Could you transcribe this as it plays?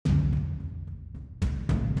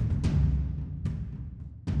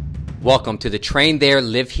Welcome to the Train There,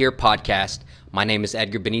 Live Here podcast. My name is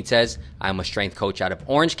Edgar Benitez. I'm a strength coach out of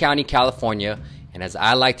Orange County, California. And as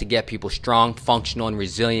I like to get people strong, functional, and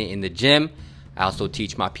resilient in the gym, I also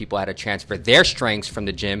teach my people how to transfer their strengths from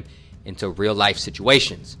the gym into real life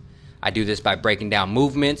situations. I do this by breaking down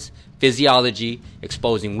movements, physiology,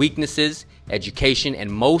 exposing weaknesses, education, and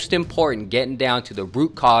most important, getting down to the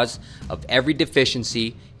root cause of every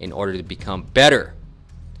deficiency in order to become better.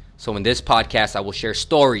 So in this podcast, I will share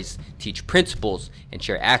stories, teach principles, and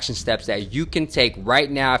share action steps that you can take right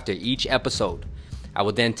now after each episode. I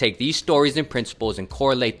will then take these stories and principles and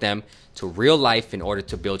correlate them to real life in order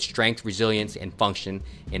to build strength, resilience, and function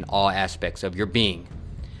in all aspects of your being.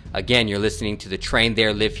 Again, you're listening to the Train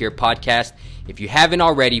There, Live Here podcast. If you haven't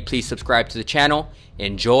already, please subscribe to the channel.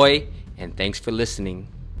 Enjoy, and thanks for listening.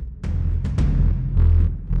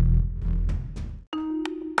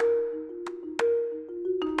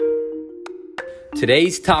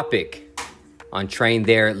 Today's topic on Train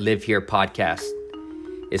There, Live Here podcast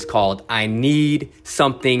is called I Need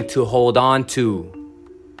Something to Hold On To.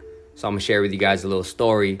 So I'm going to share with you guys a little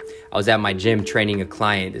story. I was at my gym training a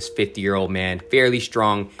client, this 50-year-old man, fairly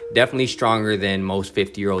strong, definitely stronger than most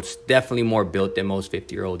 50-year-olds, definitely more built than most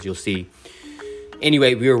 50-year-olds, you'll see.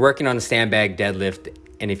 Anyway, we were working on a sandbag deadlift,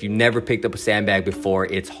 and if you've never picked up a sandbag before,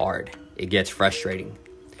 it's hard. It gets frustrating.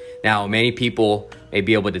 Now, many people may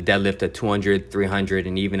be able to deadlift a 200, 300,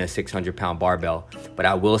 and even a 600-pound barbell. But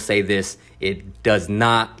I will say this, it does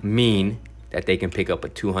not mean that they can pick up a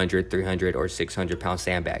 200, 300, or 600-pound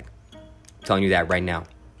sandbag. I'm telling you that right now.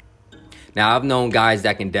 Now, I've known guys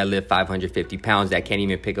that can deadlift 550 pounds that can't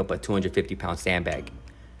even pick up a 250-pound sandbag.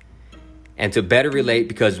 And to better relate,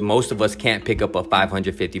 because most of us can't pick up a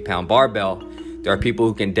 550-pound barbell, there are people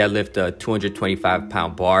who can deadlift a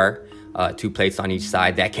 225-pound bar, 2 plates on each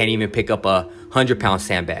side, that can't even pick up a 100-pound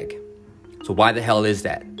sandbag. So why the hell is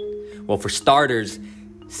that? Well, for starters,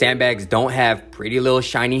 sandbags don't have pretty little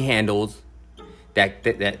shiny handles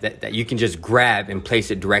that you can just grab and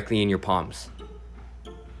place it directly in your palms,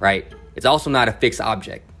 right? It's also not a fixed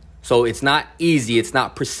object. So it's not easy, it's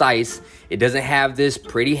not precise. It doesn't have this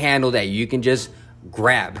pretty handle that you can just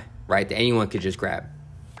grab, right? That anyone could just grab.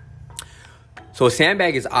 So a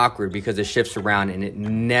sandbag is awkward because it shifts around and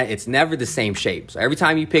it's never the same shape. So every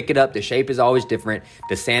time you pick it up, the shape is always different.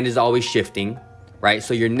 The sand is always shifting, right?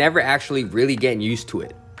 So you're never actually really getting used to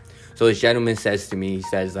it. So this gentleman says to me, he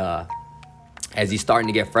says, as he's starting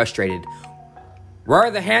to get frustrated, "Where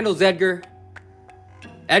are the handles, Edgar?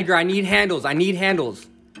 Edgar, I need handles. I need handles.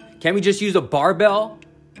 Can't we just use a barbell?"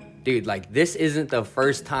 Dude, like, this isn't the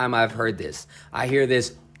first time I've heard this. I hear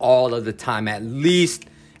this all of the time, at least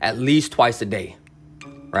twice a day,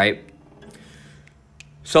 right?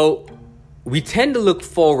 So we tend to look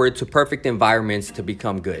forward to perfect environments to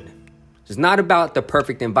become good. It's not about the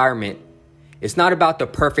perfect environment. It's not about the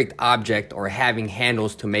perfect object or having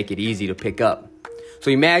handles to make it easy to pick up. So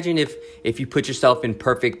imagine if you put yourself in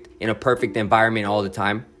a perfect environment all the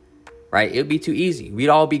time, right? It would be too easy. We'd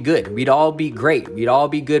all be good. We'd all be great. We'd all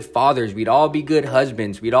be good fathers. We'd all be good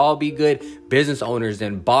husbands. We'd all be good business owners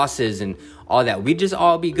and bosses and all that. We'd just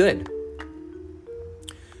all be good.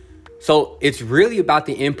 So it's really about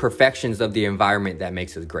the imperfections of the environment that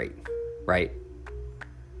makes us great, right?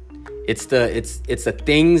 It's the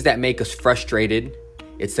things that make us frustrated.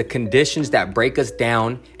 It's the conditions that break us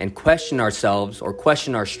down and question ourselves or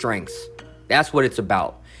question our strengths. That's what it's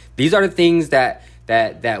about. These are the things that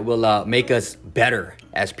will make us better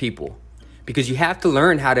as people, because you have to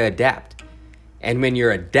learn how to adapt. And when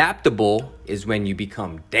you're adaptable is when you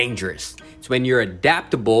become dangerous. It's when you're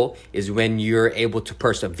adaptable is when you're able to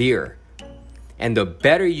persevere. And the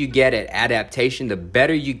better you get at adaptation, the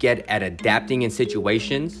better you get at adapting in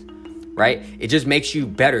situations, right? It just makes you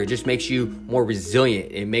better. It just makes you more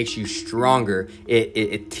resilient. It makes you stronger.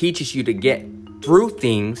 It teaches you to get through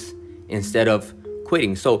things instead of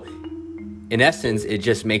quitting. So in essence, it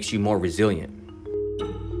just makes you more resilient.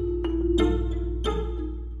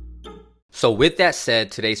 So with that said,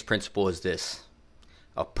 today's principle is this: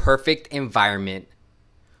 a perfect environment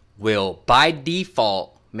will by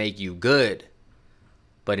default make you good,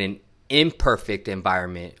 but an imperfect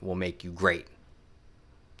environment will make you great.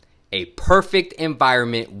 A perfect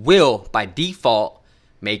environment will by default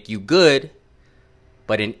make you good,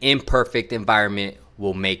 but an imperfect environment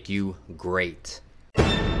will make you great.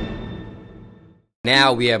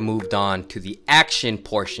 Now we have moved on to the action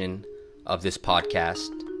portion of this podcast,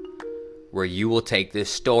 where you will take this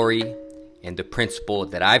story and the principle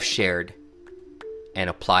that I've shared and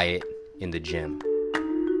apply it in the gym.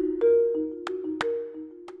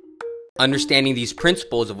 Understanding these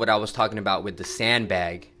principles of what I was talking about with the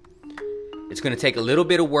sandbag It's going to take a little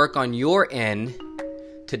bit of work on your end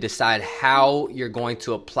to decide how you're going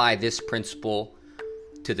to apply this principle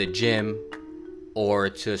to the gym or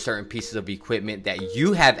to certain pieces of equipment that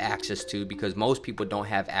you have access to, because most people don't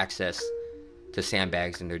have access to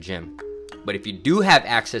sandbags in their gym. But if you do have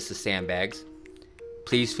access to sandbags,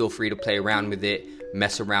 please feel free to play around with it,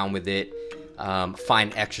 mess around with it,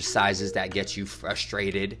 find exercises that get you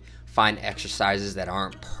frustrated, find exercises that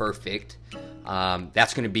aren't perfect.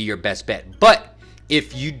 That's going to be your best bet. But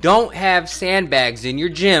if you don't have sandbags in your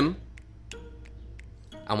gym,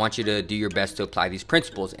 I want you to do your best to apply these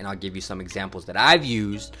principles, and I'll give you some examples that I've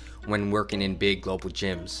used when working in big global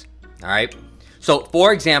gyms. All right. So,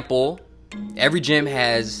 for example, every gym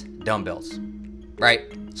has dumbbells, right?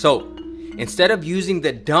 So, instead of using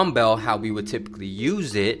the dumbbell how we would typically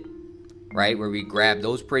use it, right, where we grab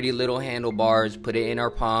those pretty little handlebars, put it in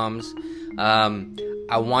our palms,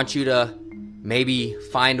 I want you to maybe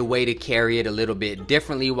find a way to carry it a little bit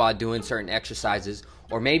differently while doing certain exercises,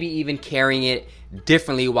 or maybe even carrying it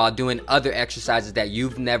differently while doing other exercises that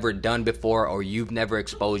you've never done before or you've never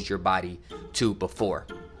exposed your body to before.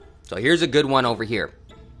 So here's a good one over here.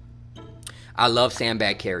 I love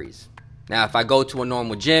sandbag carries. Now, if I go to a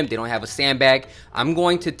normal gym, they don't have a sandbag, I'm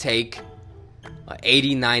going to take an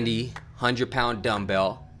 80, 90, 100-pound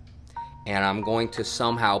dumbbell, and I'm going to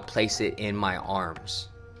somehow place it in my arms.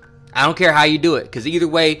 I don't care how you do it, because either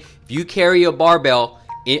way, if you carry a barbell,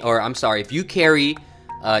 if you carry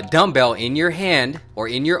a dumbbell in your hand or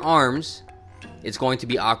in your arms, it's going to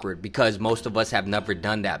be awkward because most of us have never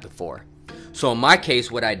done that before. So in my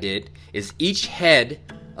case, what I did is each head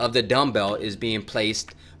of the dumbbell is being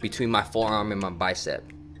placed between my forearm and my bicep.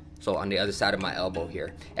 So on the other side of my elbow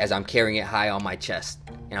here, as I'm carrying it high on my chest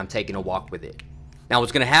and I'm taking a walk with it. Now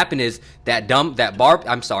what's going to happen is that dumbbell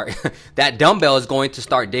is going to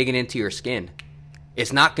start digging into your skin.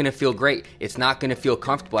 It's not going to feel great. It's not going to feel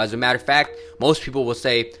comfortable. As a matter of fact, most people will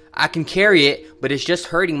say, I can carry it, but it's just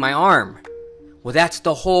hurting my arm. Well, that's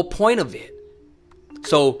the whole point of it.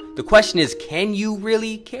 So the question is, can you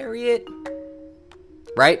really carry it?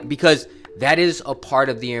 Right? Because that is a part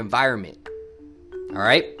of the environment. All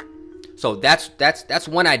right? So that's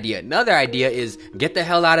one idea. Another idea is get the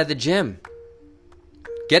hell out of the gym.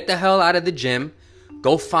 Get the hell out of the gym.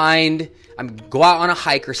 Go out on a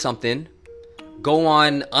hike or something. Go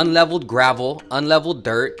on unleveled gravel, unleveled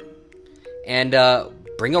dirt, and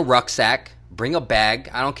bring a rucksack, bring a bag.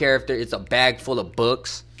 I don't care if it's a bag full of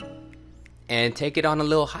books, and take it on a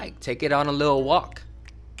little hike. Take it on a little walk.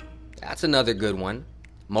 That's another good one.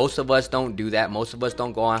 Most of us don't do that. Most of us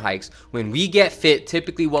don't go on hikes. When we get fit,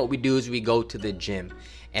 typically what we do is we go to the gym,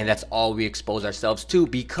 and that's all we expose ourselves to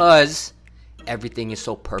because everything is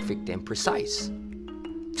so perfect and precise.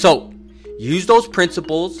 So use those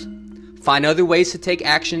principles. Find other ways to take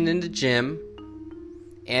action in the gym,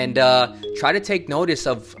 and try to take notice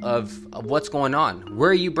of what's going on.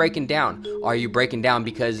 Where are you breaking down? Are you breaking down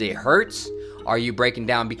because it hurts? Are you breaking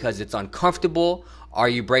down because it's uncomfortable? Are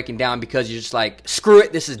you breaking down because you're just like, screw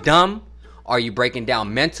it, this is dumb? Are you breaking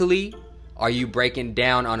down mentally? Are you breaking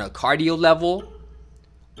down on a cardio level?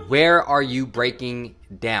 Where are you breaking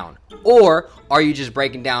down? Or are you just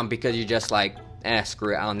breaking down because you're just like,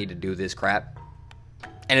 screw it, I don't need to do this crap?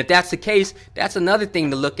 And if that's the case, that's another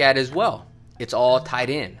thing to look at as well. It's all tied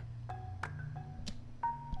in.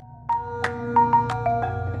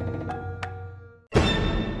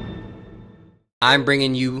 I'm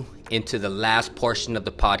bringing you into the last portion of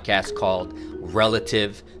the podcast called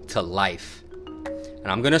Relative to Life. And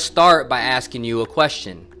I'm going to start by asking you a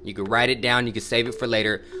question. You can write it down, you can save it for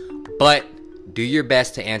later, but do your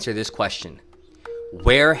best to answer this question.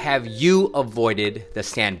 Where have you avoided the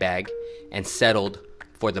sandbag and settled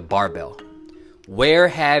for the barbell? Where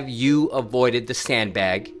have you avoided the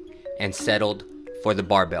sandbag and settled for the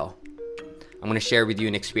barbell? I'm going to share with you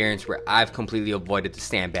an experience where I've completely avoided the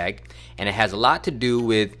sandbag, and it has a lot to do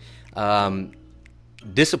with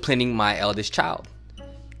disciplining my eldest child.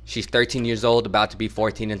 She's 13 years old, about to be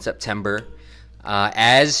 14 in September.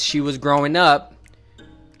 As she was growing up,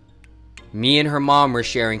 me and her mom were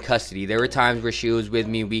sharing custody. There were times where she was with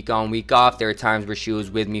me week on, week off. There were times where she was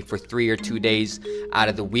with me for 3 or 2 days out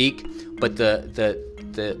of the week. But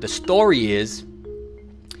the story is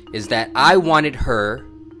that I wanted her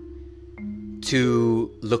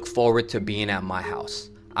to look forward to being at my house.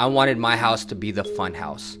 I wanted my house to be the fun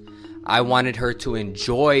house. I wanted her to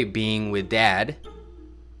enjoy being with Dad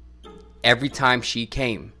every time she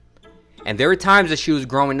came. And there were times that she was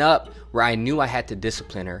growing up where I knew I had to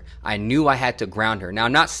discipline her. I knew I had to ground her. Now,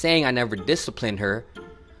 I'm not saying I never disciplined her,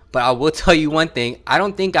 but I will tell you one thing. I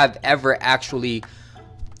don't think I've ever actually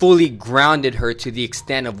fully grounded her to the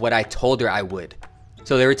extent of what I told her I would.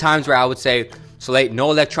 So there were times where I would say, Soleil, no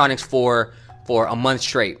electronics for a month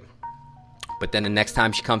straight. But then the next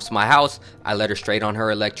time she comes to my house, I let her straight on her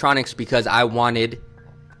electronics because I wanted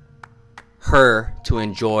her to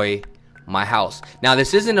enjoy my house. Now,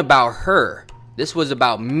 this isn't about her. This was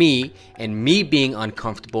about me and me being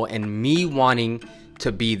uncomfortable and me wanting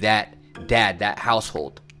to be that dad, that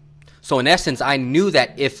household. So in essence, I knew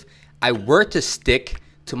that if I were to stick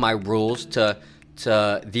to my rules to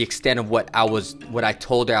the extent of what I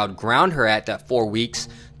told her I would ground her at, that 4 weeks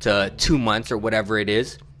to 2 months or whatever it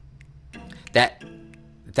is,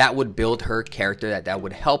 that would build her character, that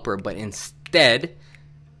would help her. But instead,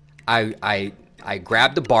 I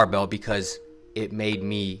grabbed the barbell because it made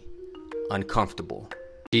me uncomfortable.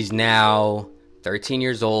 She's now 13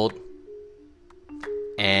 years old,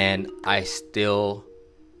 and I still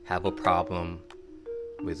have a problem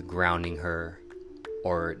with grounding her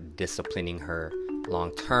or disciplining her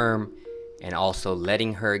long term, and also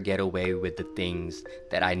letting her get away with the things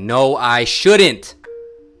that I know I shouldn't.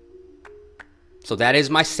 So that is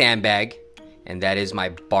my sandbag, and that is my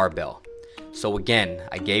barbell. So again,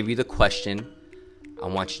 I gave you the question. I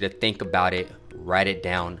want you to think about it, write it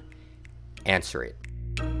down, answer it.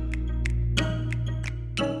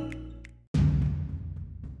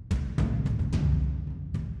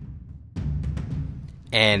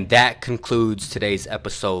 And that concludes today's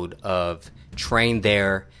episode of Train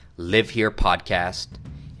There, Live Here podcast.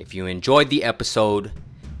 If you enjoyed the episode,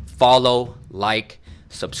 follow, like,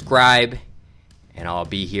 subscribe, and I'll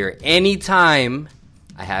be here anytime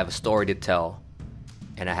I have a story to tell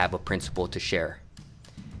and I have a principle to share.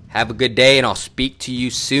 Have a good day, and I'll speak to you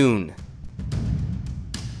soon.